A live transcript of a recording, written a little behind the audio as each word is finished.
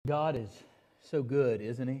God is so good,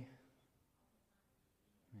 isn't He?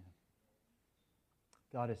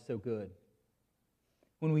 God is so good.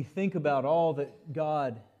 When we think about all that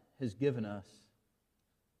God has given us,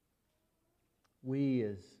 we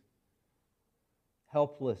as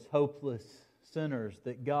helpless, hopeless sinners,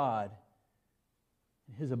 that God,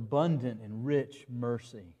 in His abundant and rich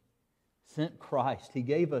mercy, sent Christ. He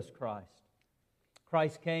gave us Christ.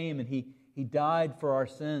 Christ came and He died for our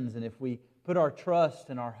sins, and if we put our trust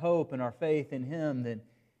and our hope and our faith in Him, then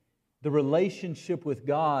the relationship with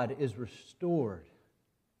God is restored.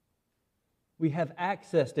 We have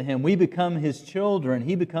access to Him. We become His children.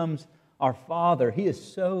 He becomes our Father. He is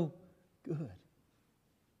so good.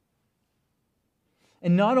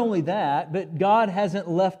 And not only that, but God hasn't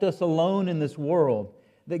left us alone in this world.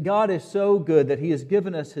 That God is so good that He has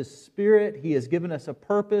given us His Spirit. He has given us a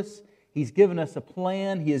purpose. He's given us a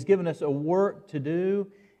plan. He has given us a work to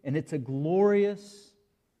do. And it's a glorious,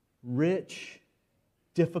 rich,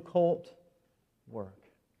 difficult work.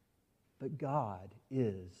 But God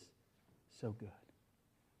is so good.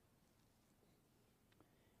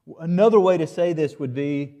 Another way to say this would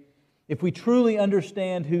be, if we truly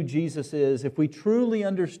understand who Jesus is, if we truly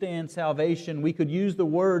understand salvation, we could use the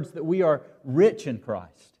words that we are rich in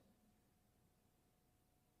Christ.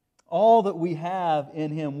 All that we have in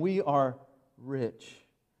Him, we are rich.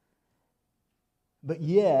 But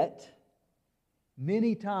yet,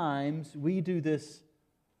 many times we do this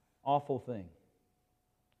awful thing.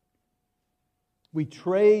 We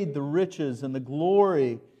trade the riches and the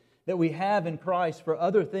glory that we have in Christ for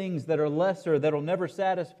other things that are lesser, that will never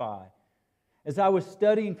satisfy. As I was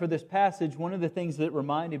studying for this passage, one of the things that it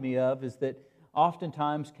reminded me of is that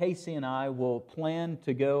oftentimes Casey and I will plan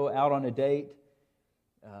to go out on a date.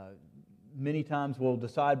 Many times we'll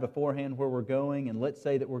decide beforehand where we're going, and let's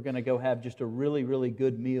say that we're going to go have just a really, really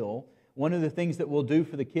good meal. One of the things that we'll do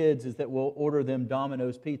for the kids is that we'll order them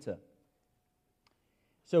Domino's pizza.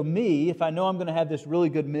 So me, if I know I'm going to have this really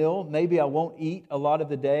good meal, maybe I won't eat a lot of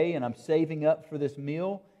the day and I'm saving up for this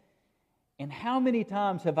meal. And how many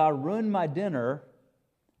times have I ruined my dinner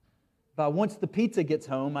by once the pizza gets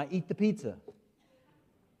home, I eat the pizza?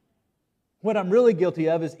 What I'm really guilty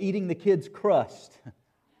of is eating the kids' crust.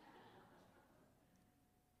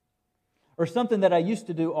 Or something that I used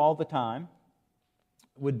to do all the time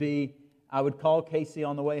would be, I would call Casey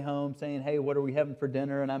on the way home saying, hey, what are we having for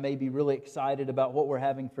dinner? And I may be really excited about what we're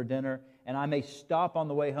having for dinner. And I may stop on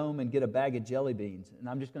the way home and get a bag of jelly beans. And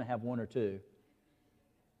I'm just going to have one or two.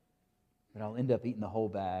 But I'll end up eating the whole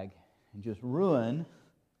bag and just ruin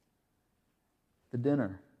the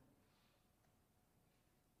dinner.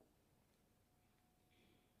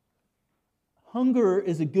 Hunger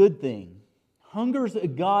is a good thing. Hunger is a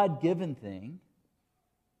God-given thing.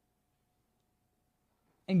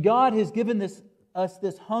 And God has given us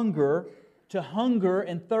this hunger to hunger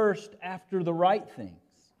and thirst after the right things.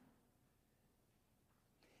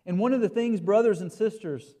 And one of the things, brothers and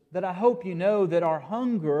sisters, that I hope you know, that our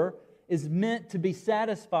hunger is meant to be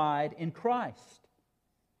satisfied in Christ.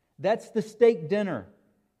 That's the steak dinner.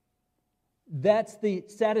 That's the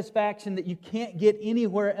satisfaction that you can't get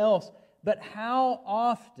anywhere else. But how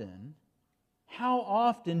often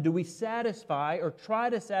do we satisfy or try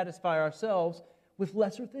to satisfy ourselves with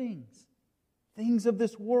lesser things? Things of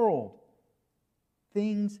this world.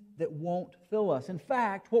 Things that won't fill us. In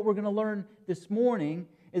fact, what we're going to learn this morning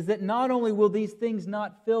is that not only will these things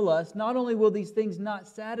not fill us, not only will these things not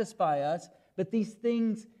satisfy us, but these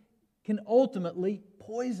things can ultimately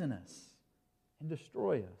poison us and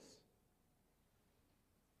destroy us.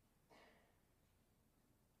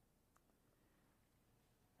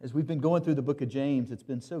 As we've been going through the book of James, it's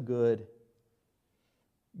been so good.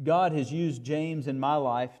 God has used James in my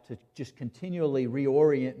life to just continually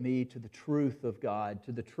reorient me to the truth of God,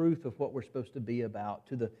 to the truth of what we're supposed to be about,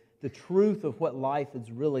 to the truth of what life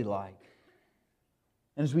is really like.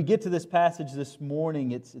 And as we get to this passage this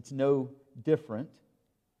morning, it's no different.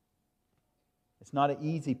 It's not an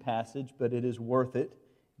easy passage, but it is worth it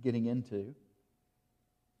getting into.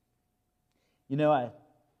 You know,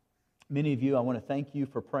 many of you, I want to thank you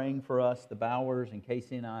for praying for us. The Bowers and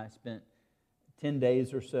Casey and I spent 10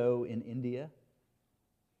 days or so in India,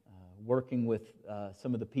 working with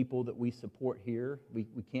some of the people that we support here. We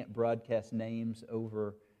can't broadcast names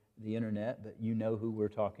over the internet, but you know who we're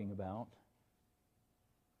talking about.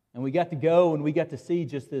 And we got to go and we got to see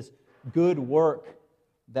just this good work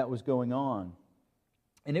that was going on.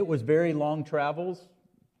 And it was very long travels,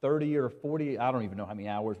 30 or 40, I don't even know how many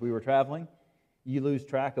hours we were traveling. You lose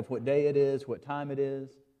track of what day it is, what time it is.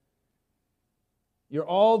 You're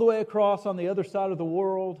all the way across on the other side of the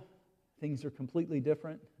world. Things are completely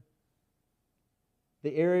different.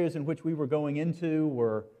 The areas in which we were going into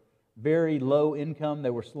were very low income. They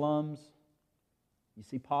were slums. You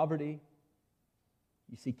see poverty.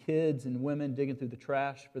 You see kids and women digging through the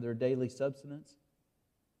trash for their daily subsistence.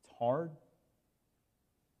 It's hard.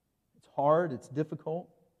 It's hard. It's difficult.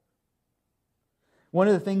 One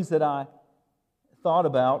of the things that I thought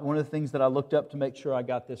about, one of the things that I looked up to make sure I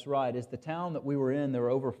got this right, is the town that we were in. There were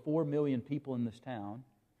over 4 million people in this town.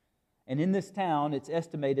 And in this town, it's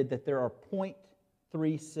estimated that there are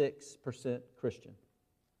 0.36% Christian.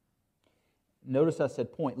 Notice I said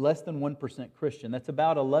less than 1% Christian. That's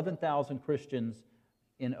about 11,000 Christians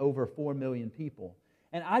in over 4 million people.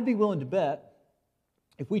 And I'd be willing to bet,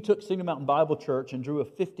 if we took Signal Mountain Bible Church and drew a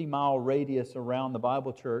 50-mile radius around the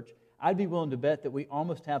Bible church, I'd be willing to bet that we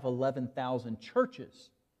almost have 11,000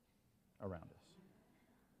 churches around us.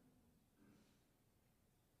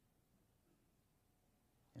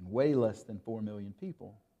 And way less than 4 million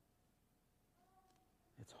people.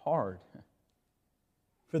 It's hard.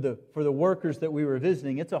 For the workers that we were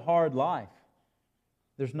visiting, it's a hard life.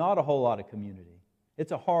 There's not a whole lot of community.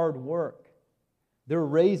 It's a hard work. They're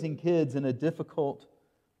raising kids in a difficult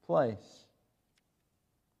place.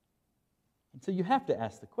 And so you have to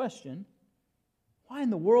ask the question, why in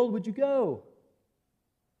the world would you go?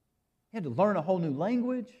 You had to learn a whole new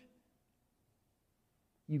language.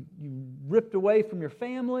 You ripped away from your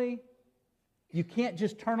family. You can't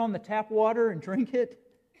just turn on the tap water and drink it.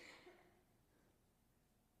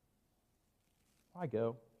 Why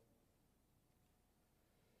go?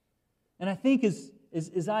 And I think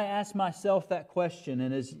as I ask myself that question,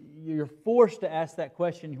 and as you're forced to ask that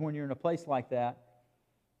question when you're in a place like that,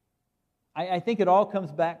 I think it all comes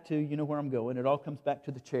back to, you know where I'm going, it all comes back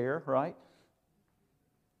to the chair, right?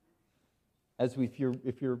 If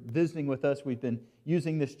you're visiting with us, we've been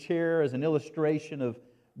using this chair as an illustration of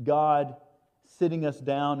God sitting us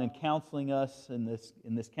down and counseling us in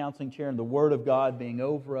this counseling chair, and the Word of God being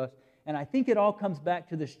over us. And I think it all comes back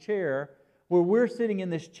to this chair, where we're sitting in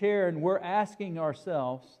this chair and we're asking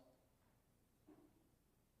ourselves,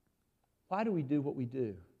 why do we do what we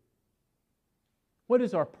do? What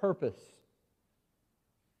is our purpose?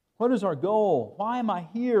 What is our goal? Why am I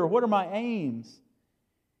here? What are my aims?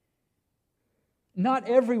 Not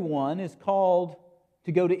everyone is called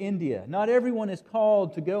to go to India. Not everyone is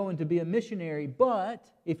called to go and to be a missionary. But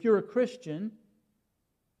if you're a Christian,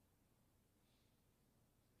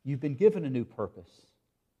 you've been given a new purpose.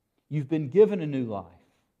 You've been given a new life.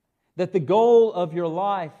 That the goal of your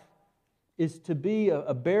life is to be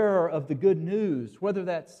a bearer of the good news, whether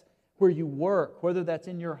that's where you work, whether that's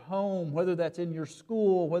in your home, whether that's in your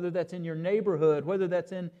school, whether that's in your neighborhood, whether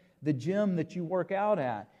that's in the gym that you work out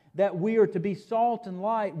at. That we are to be salt and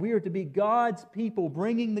light. We are to be God's people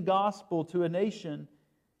bringing the gospel to a nation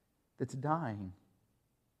that's dying.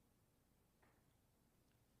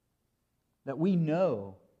 That we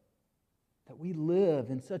know that we live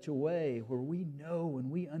in such a way where we know and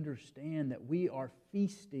we understand that we are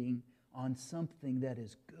feasting on something that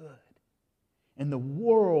is good. And the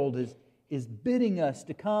world is bidding us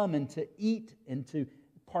to come and to eat and to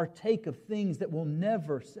partake of things that will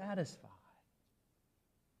never satisfy.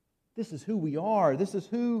 This is who we are. This is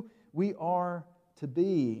who we are to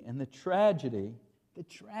be. And the tragedy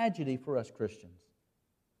for us Christians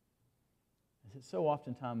is that so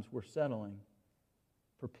oftentimes we're settling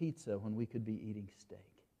for pizza when we could be eating steak.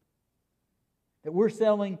 That we're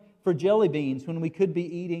settling for jelly beans when we could be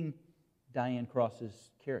eating Diane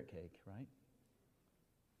Cross's carrot cake, right?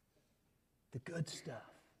 The good stuff.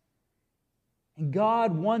 And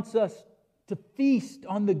God wants us to feast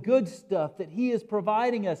on the good stuff that He is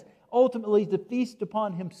providing us, ultimately to feast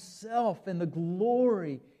upon Himself and the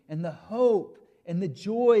glory and the hope and the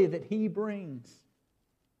joy that He brings.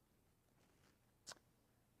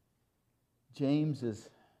 James is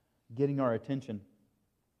getting our attention.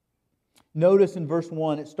 Notice in verse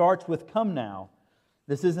 1, it starts with "come now."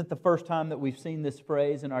 This isn't the first time that we've seen this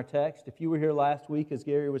phrase in our text. If you were here last week as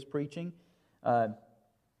Gary was preaching,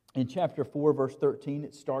 in chapter 4, verse 13,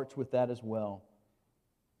 it starts with that as well.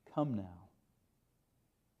 Come now.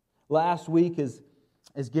 Last week,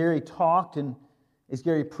 as Gary talked and as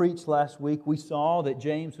Gary preached last week, we saw that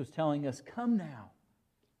James was telling us, come now.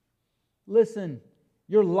 Listen,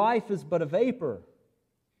 your life is but a vapor.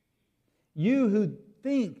 You who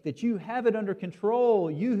think that you have it under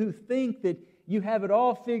control, you who think that you have it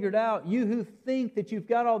all figured out, you who think that you've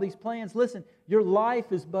got all these plans, listen, your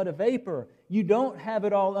life is but a vapor. You don't have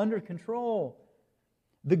it all under control.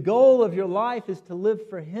 The goal of your life is to live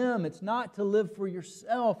for Him. It's not to live for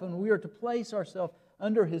yourself, and we are to place ourselves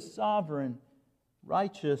under His sovereign,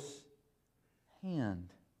 righteous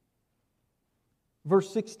hand.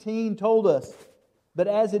 Verse 16 told us But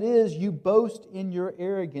as it is, you boast in your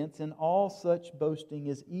arrogance, and all such boasting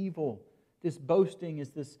is evil. This boasting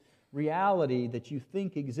is this reality that you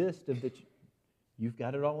think exists, of that you've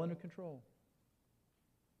got it all under control.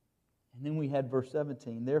 And then we had verse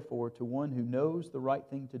 17, therefore, to one who knows the right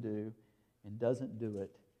thing to do and doesn't do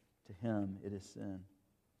it, to him it is sin.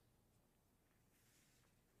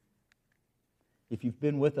 If you've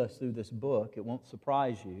been with us through this book, it won't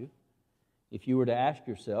surprise you if you were to ask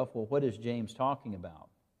yourself, well, what is James talking about?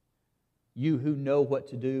 You who know what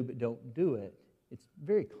to do but don't do it. It's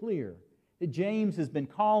very clear that James has been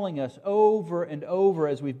calling us over and over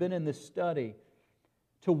as we've been in this study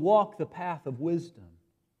to walk the path of wisdom,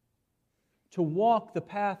 to walk the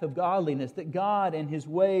path of godliness, that God and His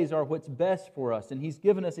ways are what's best for us. And He's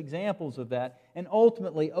given us examples of that. And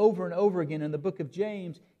ultimately, over and over again in the book of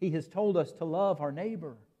James, He has told us to love our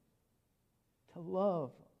neighbor. To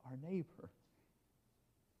love our neighbor.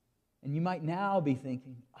 And you might now be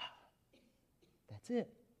thinking, that's it.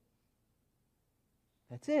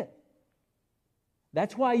 That's it.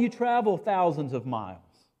 That's why you travel thousands of miles.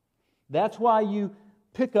 That's why you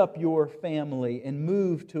pick up your family and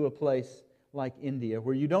move to a place like India,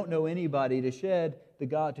 where you don't know anybody, to share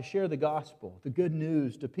the gospel, the good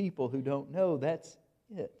news to people who don't know. That's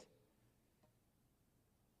it.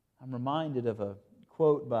 I'm reminded of a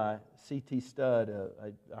quote by C.T. Studd.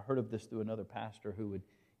 I heard of this through another pastor who would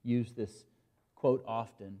use this quote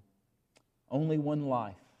often. Only one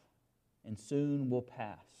life, and soon will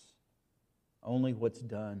pass. Only what's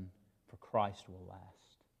done for Christ will last.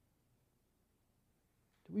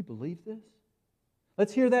 Do we believe this?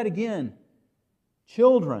 Let's hear that again.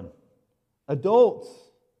 Children, adults,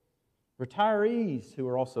 retirees who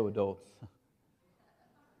are also adults.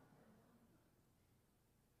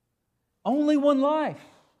 Only one life,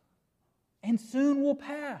 and soon will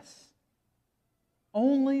pass.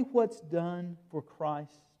 Only what's done for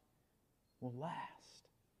Christ will last.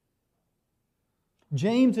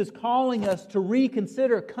 James is calling us to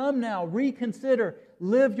reconsider. Come now, reconsider.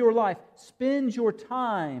 Live your life. Spend your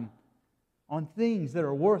time on things that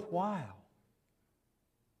are worthwhile.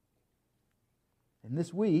 And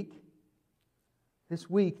this week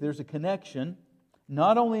there's a connection,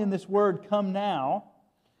 not only in this word, come now,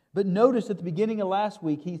 but notice at the beginning of last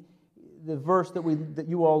week, the verse that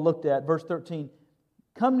you all looked at, verse 13,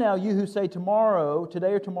 come now, you who say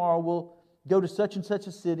today or tomorrow, we'll go to such and such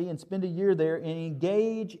a city and spend a year there and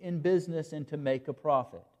engage in business and to make a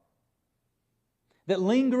profit. That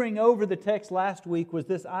lingering over the text last week was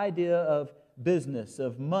this idea of business,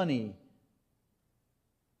 of money,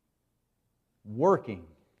 working.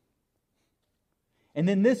 And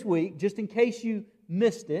then this week, just in case you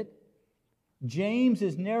missed it, James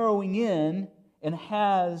is narrowing in and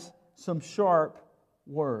has some sharp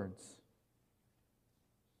words.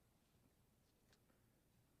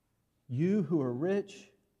 You who are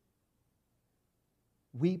rich,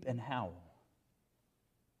 weep and howl.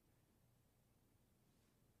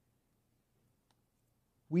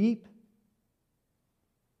 Weep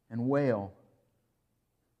and wail.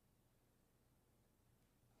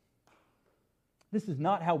 This is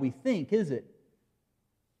not how we think, is it?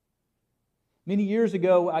 Many years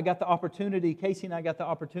ago, Casey and I got the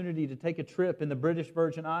opportunity to take a trip in the British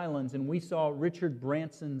Virgin Islands, and we saw Richard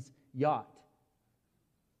Branson's yacht.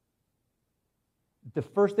 The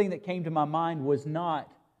first thing that came to my mind was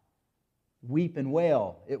not weep and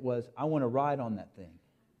wail. It was, I want to ride on that thing.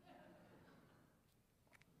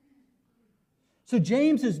 So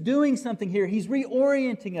James is doing something here. He's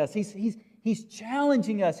reorienting us. He's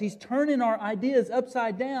challenging us. He's turning our ideas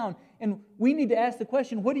upside down. And we need to ask the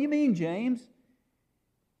question, what do you mean, James?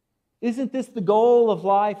 Isn't this the goal of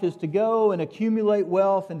life, is to go and accumulate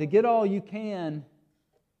wealth and to get all you can?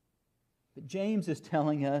 But James is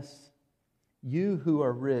telling us, you who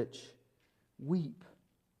are rich, weep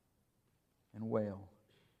and wail.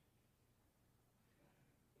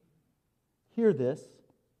 Hear this.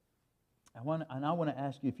 I want to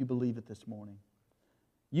ask you if you believe it this morning.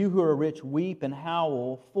 You who are rich, weep and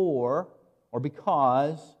howl for or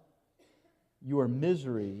because your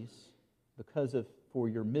miseries, for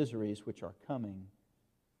your miseries which are coming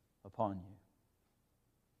upon you.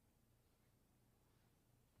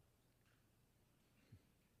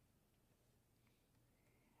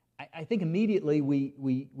 I think immediately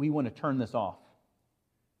we want to turn this off.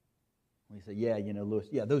 We say, Lewis,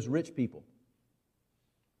 those rich people.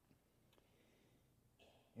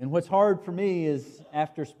 And what's hard for me is,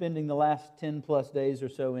 after spending the last 10 plus days or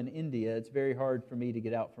so in India, it's very hard for me to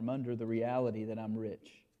get out from under the reality that I'm rich.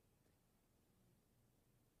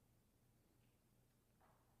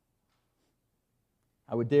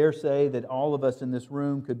 I would dare say that all of us in this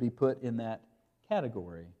room could be put in that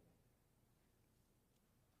category.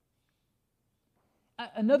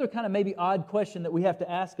 Another kind of maybe odd question that we have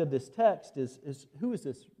to ask of this text is who is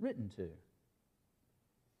this written to?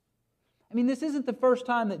 I mean, this isn't the first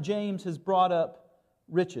time that James has brought up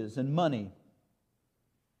riches and money.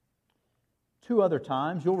 Two other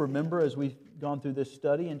times, you'll remember as we've gone through this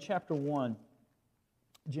study, in chapter 1,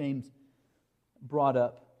 James brought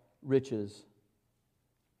up riches.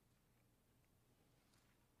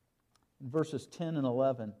 In verses 10 and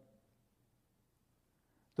 11,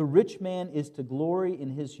 the rich man is to glory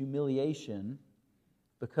in his humiliation,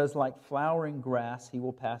 because like flowering grass he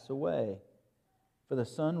will pass away. For the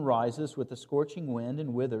sun rises with a scorching wind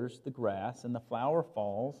and withers the grass, and the flower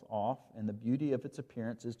falls off, and the beauty of its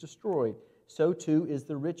appearance is destroyed. So too is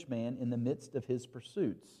the rich man in the midst of his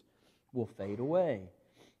pursuits, will fade away.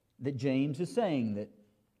 That James is saying that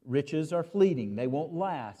riches are fleeting, they won't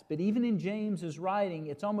last. But even in James's writing,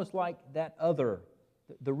 it's almost like that other,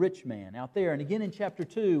 the rich man out there. And again in chapter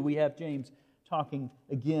 2, we have James talking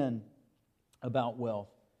again about wealth.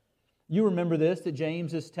 You remember this, that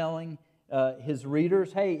James is telling his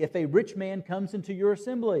readers, hey, if a rich man comes into your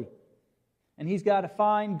assembly and he's got a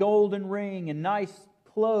fine golden ring and nice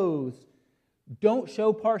clothes, don't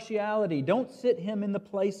show partiality. Don't sit him in the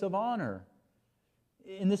place of honor.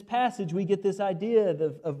 In this passage, we get this idea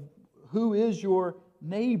of who is your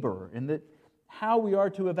neighbor, and that how we are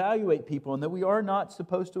to evaluate people, and that we are not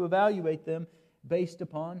supposed to evaluate them based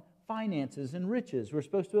upon finances and riches. We're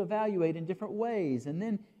supposed to evaluate in different ways. And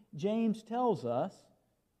then James tells us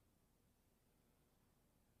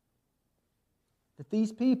that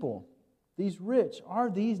these people, these rich, are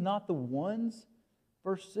these not the ones,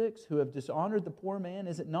 verse 6, who have dishonored the poor man?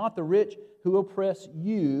 Is it not the rich who oppress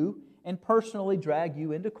you and personally drag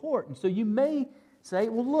you into court? And so you may say,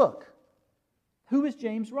 well, look, who is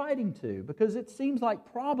James writing to? Because it seems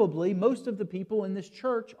like probably most of the people in this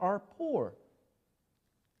church are poor.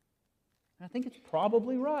 And I think it's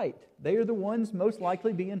probably right. They are the ones most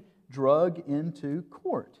likely being dragged into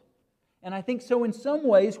court. And I think so in some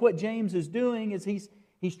ways what James is doing is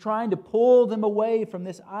he's trying to pull them away from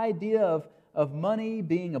this idea of money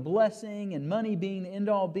being a blessing and money being the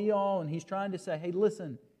end-all be-all. And he's trying to say, hey,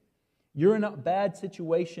 listen, you're in a bad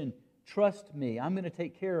situation. Trust me, I'm going to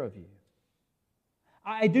take care of you.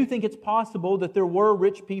 I do think it's possible that there were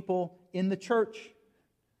rich people in the church.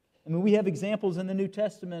 I mean, we have examples in the New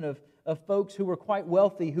Testament of folks who were quite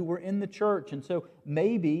wealthy who were in the church. And so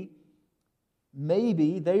maybe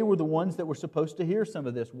they were the ones that were supposed to hear some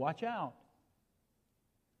of this. Watch out.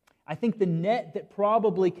 I think the net that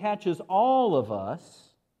probably catches all of us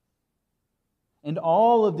and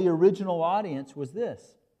all of the original audience was this.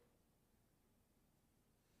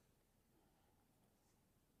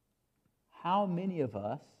 How many of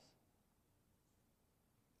us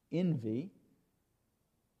envy?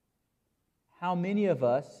 How many of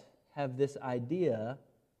us have this idea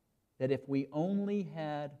that if we only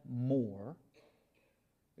had more,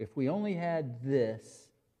 if we only had this,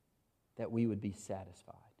 that we would be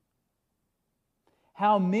satisfied?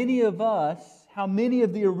 How many of us, how many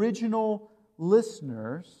of the original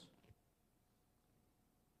listeners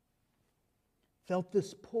felt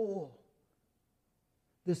this pull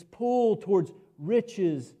towards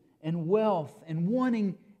riches and wealth and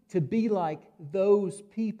wanting to be like those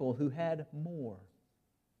people who had more?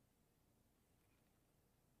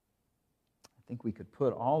 I think we could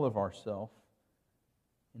put all of ourselves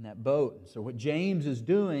in that boat. And so what James is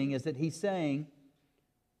doing is that he's saying,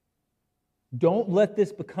 don't let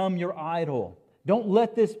this become your idol. Don't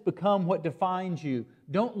let this become what defines you.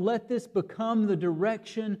 Don't let this become the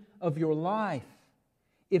direction of your life.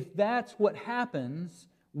 If that's what happens,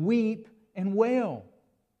 weep and wail.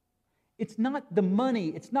 It's not the money,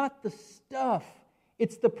 it's not the stuff,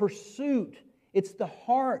 it's the pursuit, it's the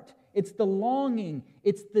heart, it's the longing,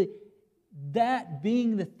 it's that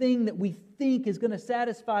being the thing that we think is going to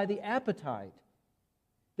satisfy the appetite.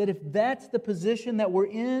 That if that's the position that we're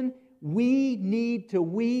in, we need to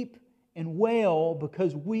weep and wail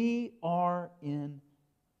because we are in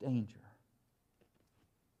danger.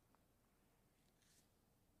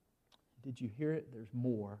 Did you hear it? There's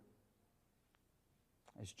more.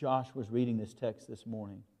 As Josh was reading this text this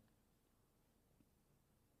morning,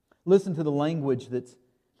 listen to the language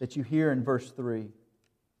that you hear in verse 3.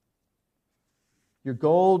 Your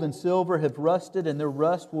gold and silver have rusted, and their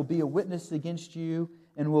rust will be a witness against you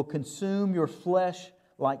and will consume your flesh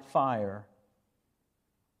like fire.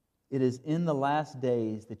 It is in the last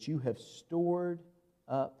days that you have stored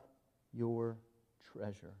up your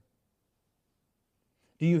treasure.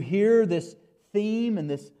 Do you hear this theme and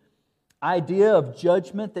this idea of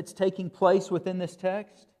judgment that's taking place within this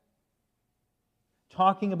text?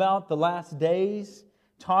 talking about the last days,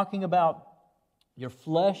 talking about your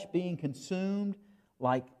flesh being consumed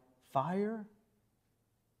like fire.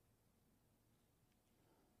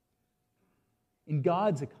 In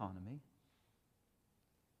God's economy,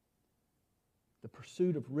 the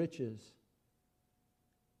pursuit of riches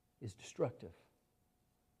is destructive.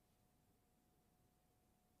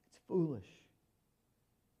 It's foolish.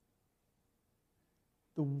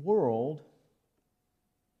 The world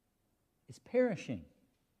is perishing.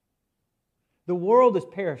 The world is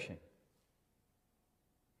perishing.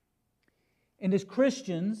 And as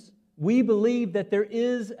Christians, we believe that there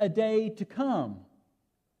is a day to come.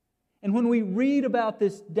 And when we read about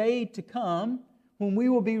this day to come, when we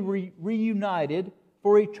will be reunited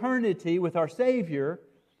for eternity with our Savior,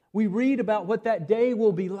 we read about what that day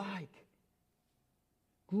will be like.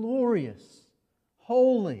 Glorious,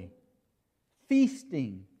 holy,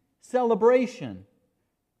 feasting, celebration.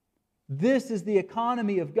 This is the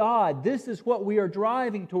economy of God. This is what we are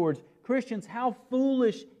driving towards. Christians, how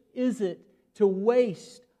foolish is it to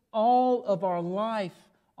waste all of our life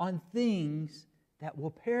on things that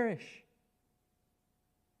will perish?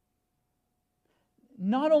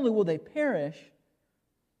 Not only will they perish,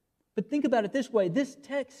 but think about it this way. This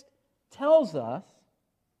text tells us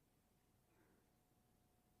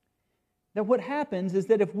that what happens is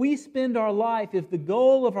that if we spend our life, if the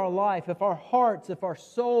goal of our life, if our hearts, if our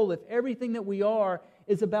soul, if everything that we are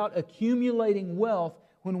is about accumulating wealth,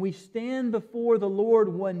 when we stand before the Lord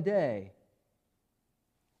one day,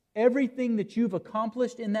 everything that you've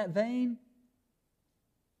accomplished in that vein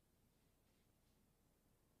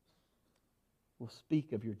will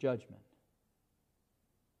speak of your judgment.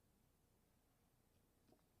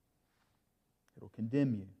 It'll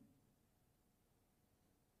condemn you.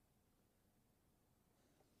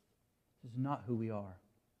 This is not who we are.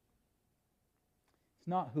 It's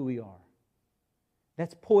not who we are.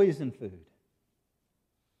 That's poison food.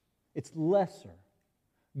 It's lesser.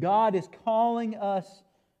 God is calling us,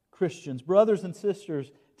 Christians, brothers and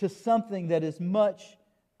sisters, to something that is much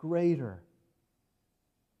greater.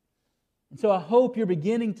 And so I hope you're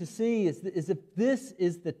beginning to see is if this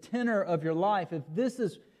is the tenor of your life, if this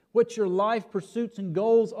is what your life pursuits and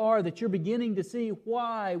goals are, that you're beginning to see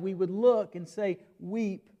why we would look and say,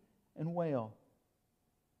 weep and wail.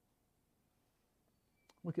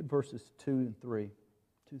 Look at verses 2 and 3.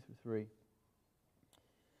 2 through 3.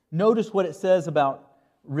 Notice what it says about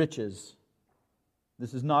riches.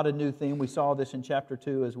 This is not a new theme. We saw this in chapter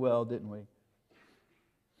 2 as well, didn't we?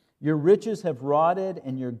 Your riches have rotted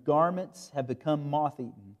and your garments have become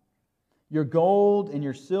moth-eaten. Your gold and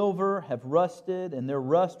your silver have rusted, and their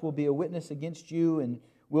rust will be a witness against you and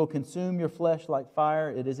will consume your flesh like fire.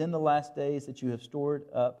 It is in the last days that you have stored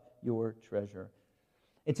up your treasure.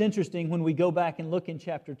 It's interesting, when we go back and look in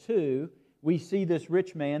chapter 2, we see this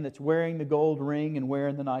rich man that's wearing the gold ring and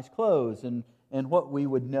wearing the nice clothes. And what we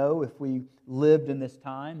would know if we lived in this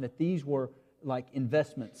time, that these were like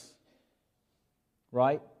investments,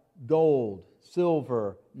 right? Gold,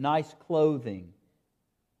 silver, nice clothing.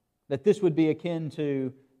 That this would be akin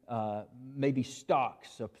to maybe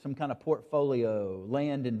stocks, some kind of portfolio,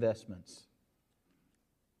 land investments.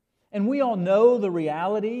 And we all know the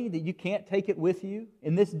reality that you can't take it with you.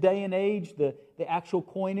 In this day and age, the actual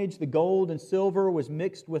coinage, the gold and silver, was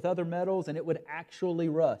mixed with other metals and it would actually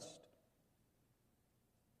rust.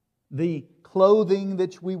 The clothing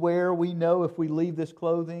that we wear, we know if we leave this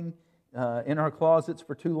clothing in our closets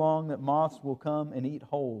for too long, that moths will come and eat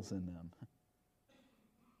holes in them.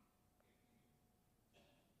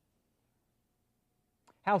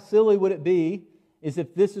 How silly would it be is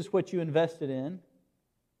if this is what you invested in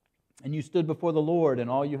and you stood before the Lord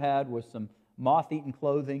and all you had was some moth-eaten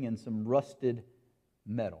clothing and some rusted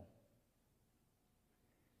metal.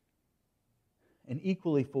 And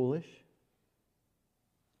equally foolish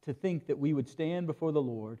to think that we would stand before the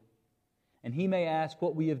Lord and He may ask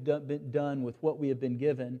what we have done with what we have been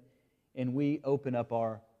given, and we open up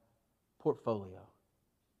our portfolio.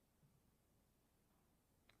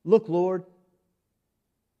 Look, Lord,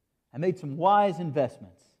 I made some wise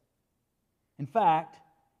investments. In fact,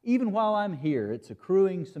 even while I'm here, it's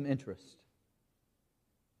accruing some interest.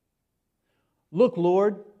 Look,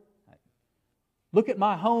 Lord, look at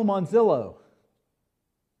my home on Zillow.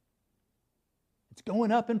 It's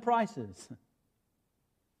going up in prices.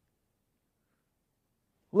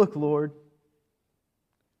 Look, Lord,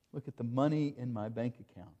 look at the money in my bank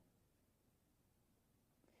account.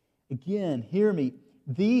 Again, hear me.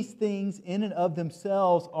 These things in and of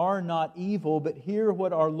themselves are not evil, but hear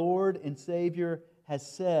what our Lord and Savior has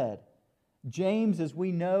said. James, as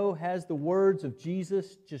we know, has the words of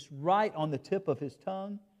Jesus just right on the tip of his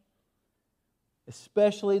tongue.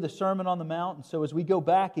 especially the Sermon on the Mount. And so as we go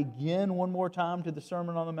back again one more time to the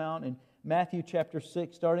Sermon on the Mount in Matthew chapter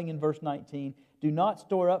 6, starting in verse 19, do not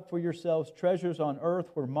store up for yourselves treasures on earth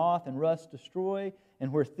where moth and rust destroy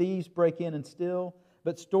and where thieves break in and steal,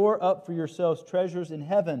 but store up for yourselves treasures in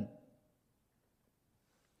heaven,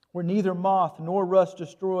 where neither moth nor rust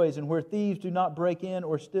destroys and where thieves do not break in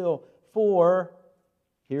or steal. For,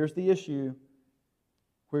 here's the issue,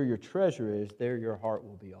 where your treasure is, there your heart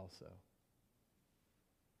will be also.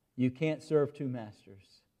 You can't serve two masters.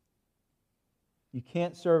 You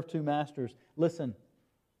can't serve two masters. Listen,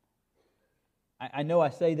 I know I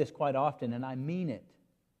say this quite often, and I mean it.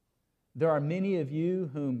 There are many of you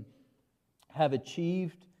whom have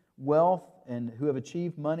achieved wealth and who have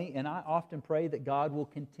achieved money, and I often pray that God will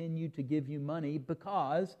continue to give you money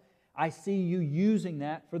because I see you using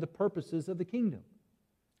that for the purposes of the kingdom.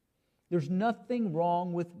 There's nothing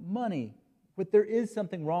wrong with money. What there is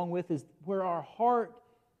something wrong with is where our heart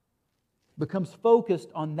becomes focused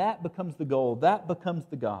on that becomes the goal, that becomes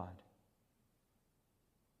the God.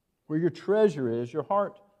 Where your treasure is, your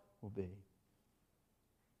heart will be.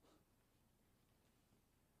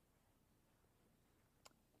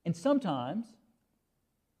 And sometimes,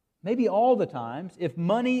 maybe all the times, if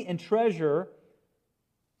money and treasure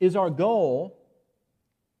is our goal,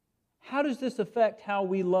 how does this affect how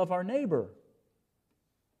we love our neighbor?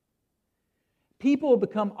 People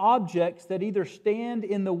become objects that either stand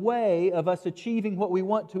in the way of us achieving what we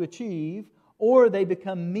want to achieve, or they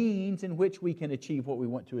become means in which we can achieve what we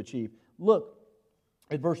want to achieve. Look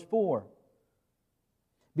at verse 4.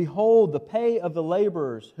 Behold, the pay of the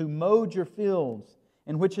laborers who mowed your fields,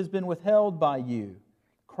 and which has been withheld by you,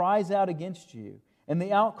 cries out against you. And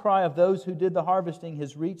the outcry of those who did the harvesting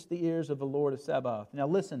has reached the ears of the Lord of Sabaoth. Now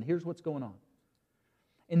listen, here's what's going on.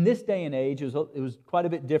 In this day and age, it was quite a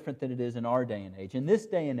bit different than it is in our day and age. In this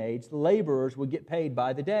day and age, the laborers would get paid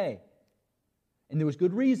by the day. And there was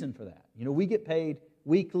good reason for that. You know, we get paid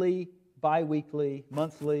weekly, bi-weekly,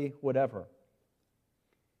 monthly, whatever.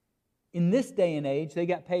 In this day and age, they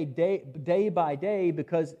got paid day by day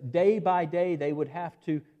because day by day they would have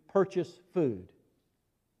to purchase food.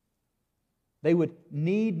 They would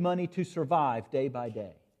need money to survive day by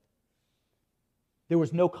day. There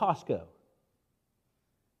was no Costco.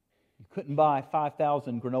 You couldn't buy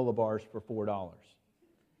 5,000 granola bars for $4.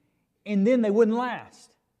 And then they wouldn't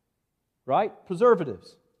last, right?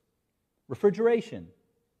 Preservatives, refrigeration.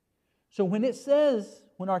 So when it says,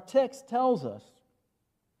 when our text tells us,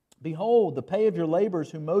 behold, the pay of your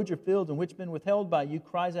laborers who mowed your fields and which been withheld by you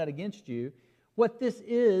cries out against you. What this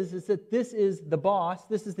is that this is the boss,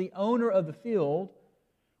 this is the owner of the field,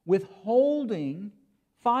 withholding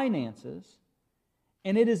finances.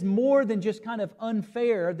 And it is more than just kind of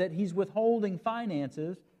unfair that he's withholding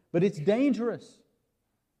finances, but it's dangerous.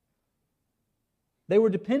 They were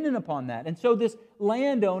dependent upon that. And so this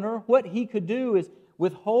landowner, what he could do is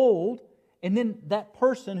withhold, and then that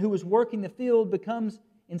person who was working the field becomes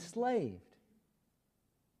enslaved,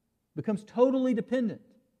 becomes totally dependent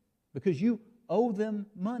because you owe them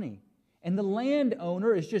money. And the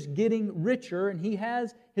landowner is just getting richer, and he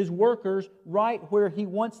has his workers right where he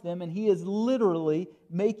wants them, and he is literally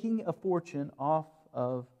making a fortune off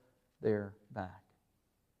of their back.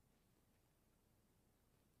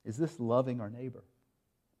 Is this loving our neighbor?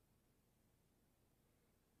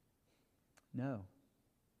 No.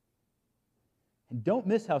 And don't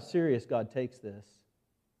miss how serious God takes this.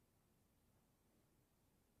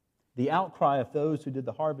 The outcry of those who did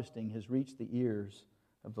the harvesting has reached the ears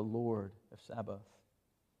of the Lord of Sabaoth.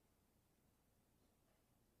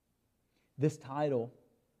 This title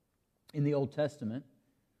in the Old Testament,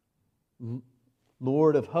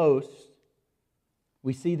 Lord of Hosts,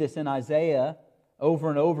 we see this in Isaiah over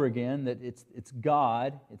and over again, that it's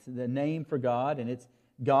God, it's the name for God, and it's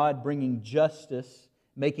God bringing justice,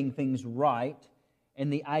 making things right.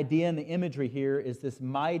 And the idea and the imagery here is this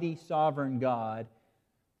mighty sovereign God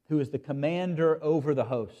who is the commander over the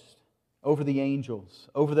host, over the angels,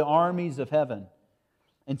 over the armies of heaven.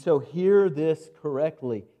 And so hear this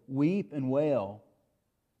correctly. Weep and wail,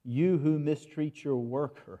 you who mistreat your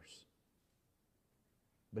workers,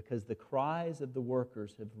 because the cries of the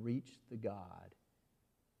workers have reached the God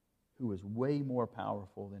who is way more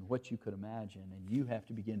powerful than what you could imagine. And you have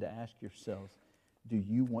to begin to ask yourself, do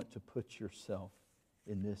you want to put yourself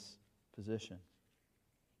in this position?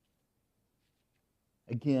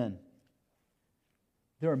 Again,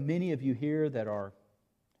 there are many of you here that are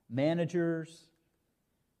managers,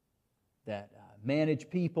 that manage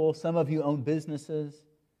people. Some of you own businesses.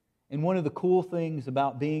 And one of the cool things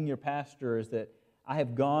about being your pastor is that I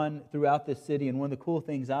have gone throughout this city, and one of the cool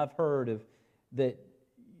things I've heard of that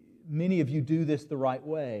many of you do this the right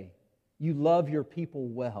way. You love your people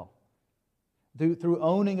well. Through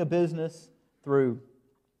owning a business, through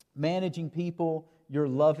managing people, you're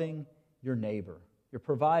loving your neighbor. You're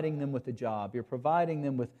providing them with a job. You're providing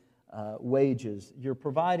them with wages. You're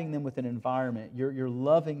providing them with an environment. You're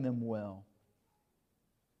loving them well.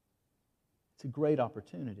 It's a great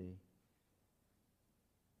opportunity.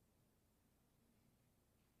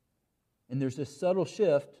 And there's this subtle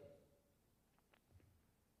shift.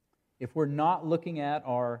 If we're not looking at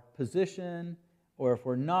our position, or if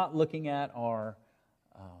we're not looking at our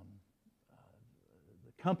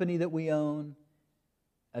the company that we own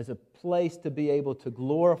as a place to be able to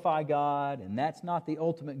glorify God, and that's not the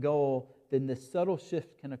ultimate goal, then this subtle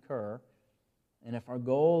shift can occur. And if our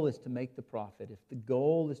goal is to make the profit, if the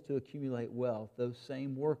goal is to accumulate wealth, those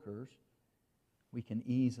same workers we can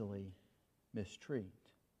easily mistreat.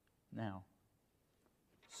 Now,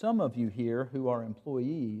 some of you here who are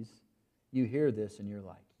employees, you hear this and you're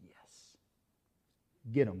like, yes,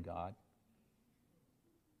 get them, God.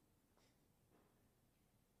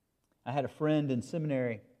 I had a friend in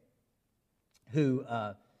seminary who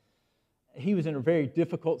he was in a very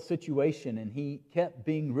difficult situation, and he kept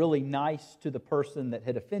being really nice to the person that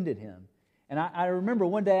had offended him. And I remember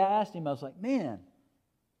one day I asked him, I was like, man,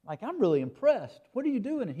 like, I'm really impressed. What are you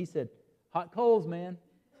doing? And he said, hot coals, man.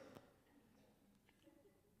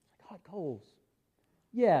 Hot coals.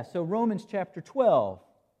 Yeah, so Romans chapter 12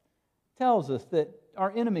 tells us that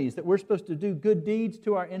our enemies, that we're supposed to do good deeds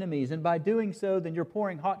to our enemies, and by doing so, then you're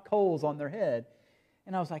pouring hot coals on their head.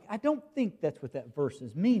 And I was like, I don't think that's what that verse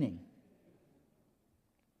is meaning.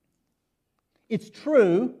 It's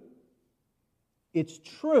true,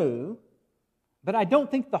 but I don't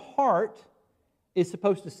think the heart is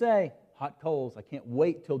supposed to say, hot coals, I can't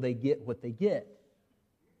wait till they get what they get.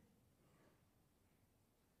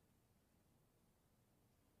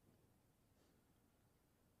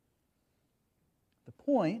 The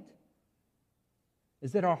point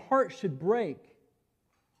is that our heart should break.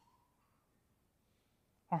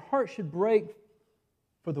 Our heart should break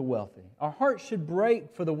for the wealthy. Our heart should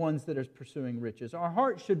break for the ones that are pursuing riches. Our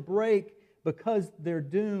heart should break because their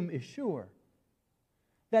doom is sure.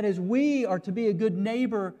 That is, we are to be a good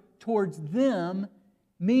neighbor towards them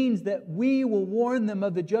means that we will warn them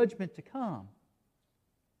of the judgment to come.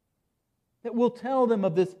 That we'll tell them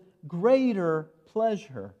of this greater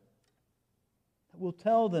pleasure. That we'll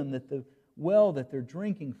tell them that the well that they're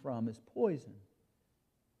drinking from is poison.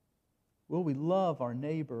 Will we love our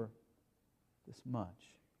neighbor this much?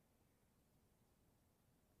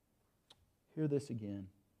 Hear this again.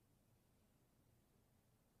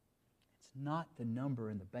 It's not the number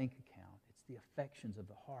in the bank account, it's the affections of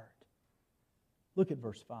the heart. Look at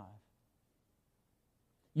verse 5.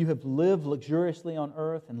 You have lived luxuriously on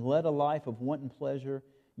earth and led a life of wanton pleasure.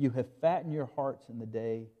 You have fattened your hearts in the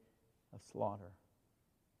day of slaughter.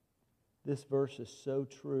 This verse is so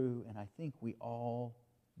true, and I think we all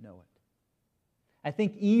know it. I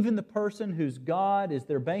think even the person whose God is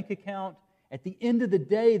their bank account, at the end of the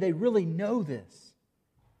day, they really know this.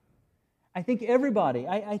 I think everybody,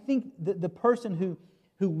 I think the person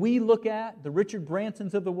who we look at, the Richard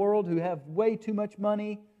Bransons of the world who have way too much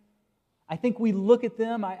money, I think we look at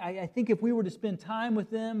them, I think if we were to spend time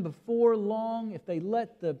with them before long, if they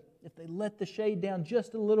let the shade down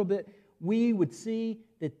just a little bit, we would see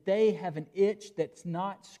that they have an itch that's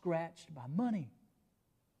not scratched by money.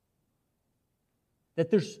 That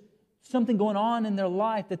there's something going on in their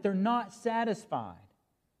life that they're not satisfied.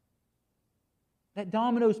 That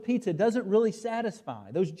Domino's pizza doesn't really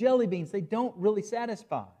satisfy. Those jelly beans, they don't really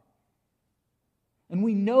satisfy. And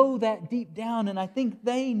we know that deep down, and I think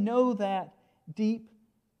they know that deep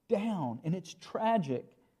down. And it's tragic.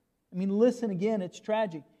 I mean, listen again, it's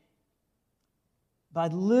tragic. By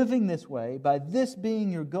living this way, by this being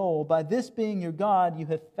your goal, by this being your God, you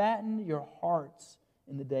have fattened your hearts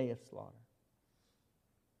in the day of slaughter.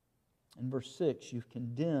 In verse 6, you've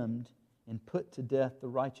condemned and put to death the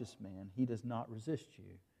righteous man. He does not resist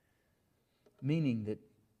you. Meaning that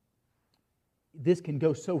this can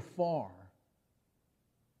go so far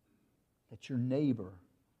that your neighbor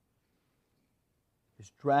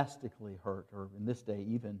is drastically hurt, or in this day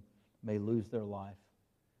even may lose their life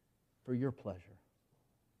for your pleasure.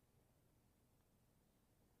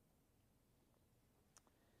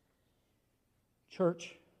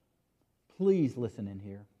 Church, please listen in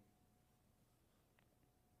here.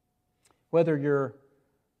 Whether you're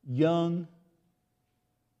young,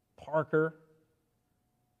 Parker,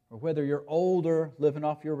 or whether you're older, living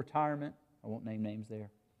off your retirement, I won't name names there.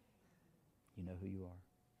 You know who you are.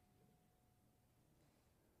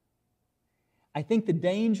 I think the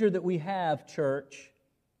danger that we have, church,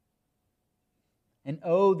 And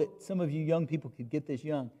oh, that some of you young people could get this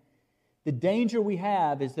young. The danger we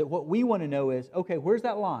have is that what we want to know is, okay, where's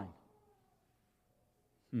that line?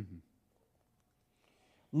 Mm-hmm.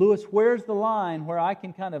 Lewis, where's the line where I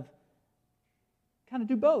can kind of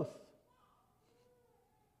do both?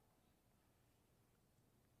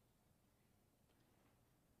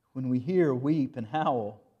 When we hear weep and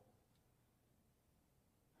howl,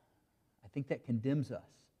 I think that condemns us.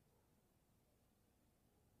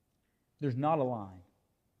 There's not a line.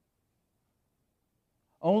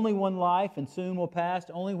 Only one life and soon will pass.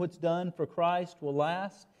 Only what's done for Christ will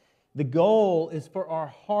last. The goal is for our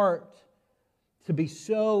heart to be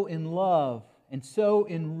so in love and so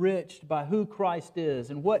enriched by who Christ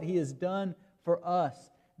is and what He has done for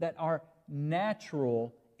us that our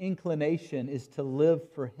natural inclination is to live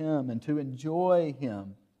for Him and to enjoy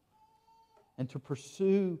Him and to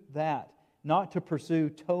pursue that, not to pursue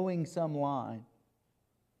towing some line.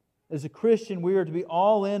 As a Christian, we are to be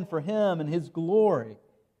all in for Him and His glory.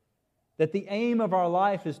 That the aim of our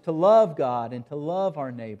life is to love God and to love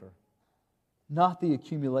our neighbor, not the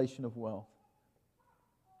accumulation of wealth.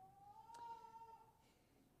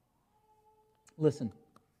 Listen,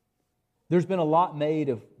 there's been a lot made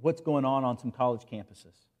of what's going on some college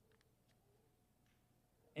campuses.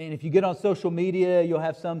 And if you get on social media, you'll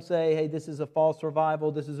have some say, hey, this is a false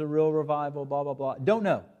revival, this is a real revival, blah, blah, blah. Don't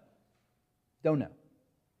know. Here's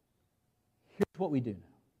what we do know.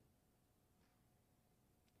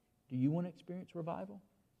 Do you want to experience revival?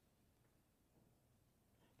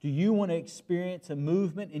 Do you want to experience a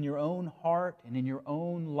movement in your own heart and in your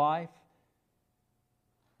own life?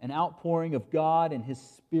 An outpouring of God and His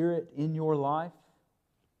Spirit in your life?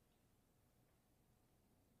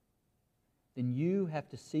 Then you have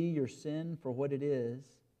to see your sin for what it is,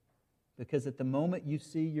 because at the moment you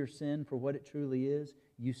see your sin for what it truly is,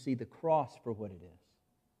 you see the cross for what it is.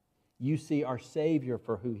 You see our Savior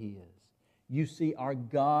for who He is. You see our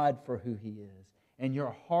God for who He is. And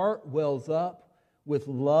your heart wells up with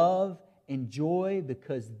love and joy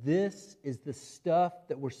because this is the stuff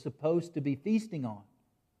that we're supposed to be feasting on.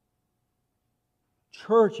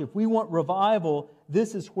 Church, if we want revival,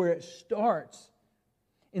 this is where it starts.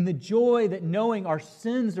 In the joy that knowing our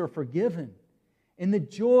sins are forgiven. In the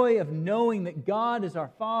joy of knowing that God is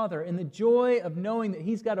our Father. In the joy of knowing that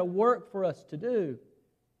He's got a work for us to do.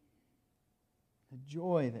 The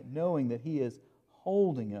joy that knowing that He is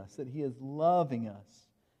holding us, that He is loving us,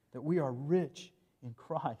 that we are rich in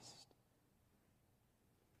Christ.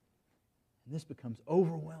 And this becomes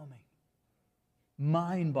overwhelming,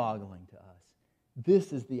 mind-boggling to us.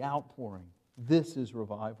 This is the outpouring. This is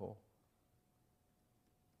revival.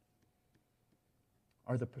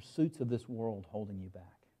 Are the pursuits of this world holding you back?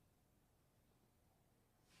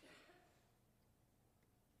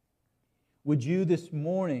 Would you this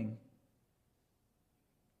morning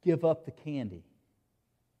give up the candy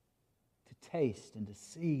to taste and to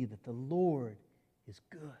see that the Lord is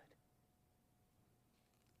good?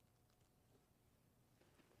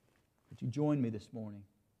 Would you join me this morning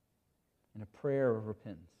in a prayer of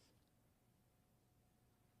repentance?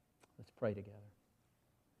 Let's pray together.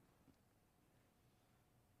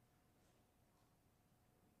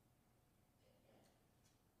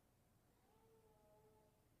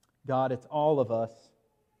 God, it's all of us.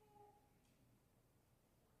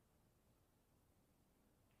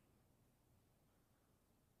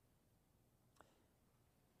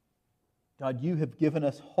 God, You have given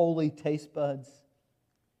us holy taste buds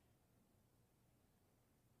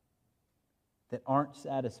that aren't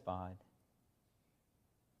satisfied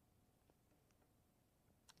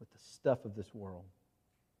with the stuff of this world.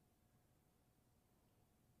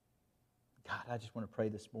 God, I just want to pray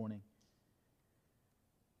this morning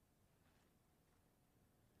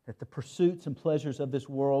that the pursuits and pleasures of this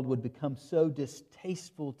world would become so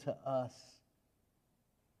distasteful to us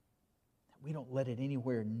that we don't let it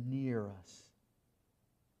anywhere near us.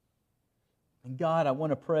 And God, I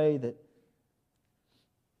want to pray that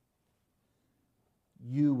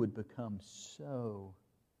You would become so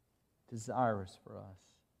desirous for us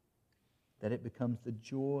that it becomes the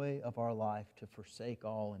joy of our life to forsake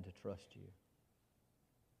all and to trust You.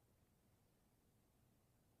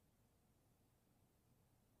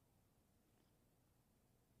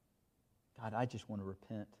 God, I just want to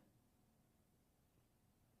repent.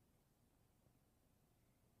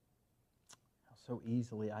 How so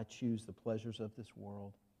easily I choose the pleasures of this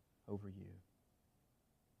world over You.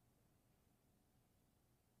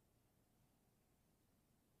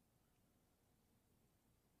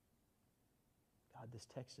 God, this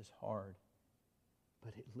text is hard,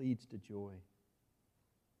 but it leads to joy.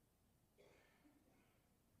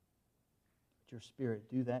 Would Your Spirit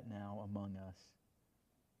do that now among us?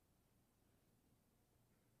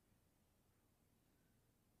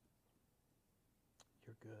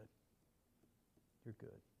 good. You're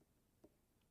good.